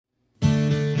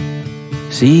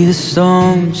See the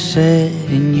stone set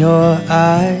in your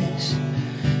eyes,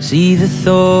 see the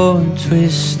thorn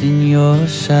twist in your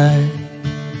side,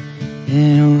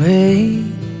 and I'll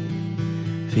wait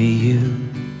for you.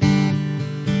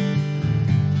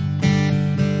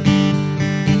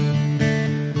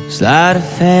 Sleight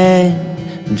of hand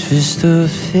and twist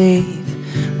of faith,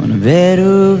 on a bed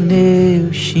of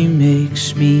nails she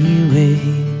makes me wait,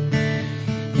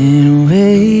 and I'll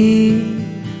wait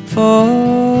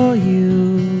for you.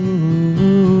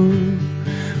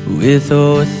 With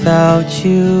or without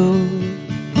you,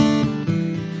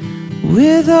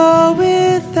 with or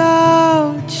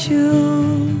without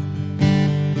you.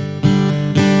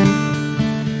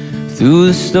 Through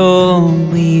the storm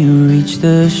we reach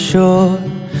the shore.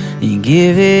 You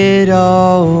give it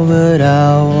all, but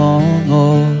I want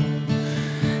more,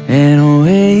 and I'm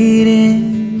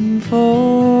waiting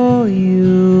for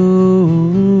you.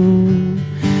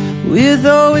 With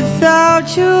or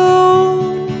without you,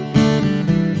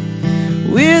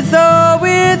 with or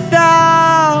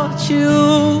without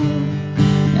you,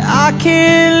 I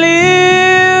can't live.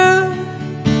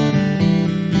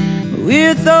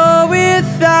 With or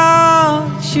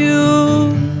without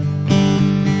you,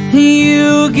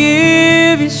 you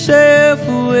give yourself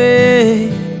away.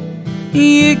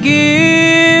 You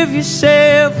give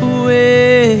yourself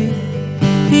away.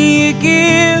 You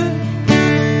give,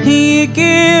 you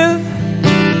give,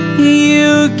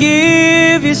 you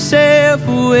give yourself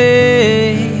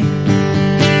away.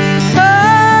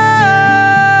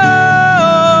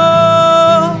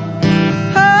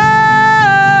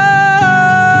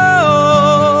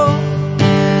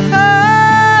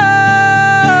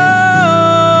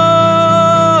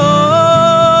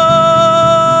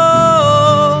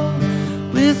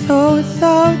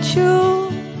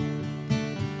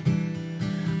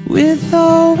 With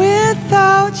or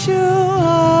without you,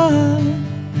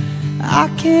 I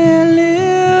can't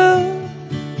live.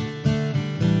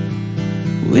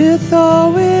 With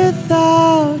or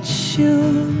without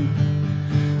you,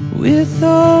 with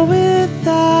or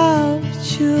without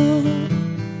you.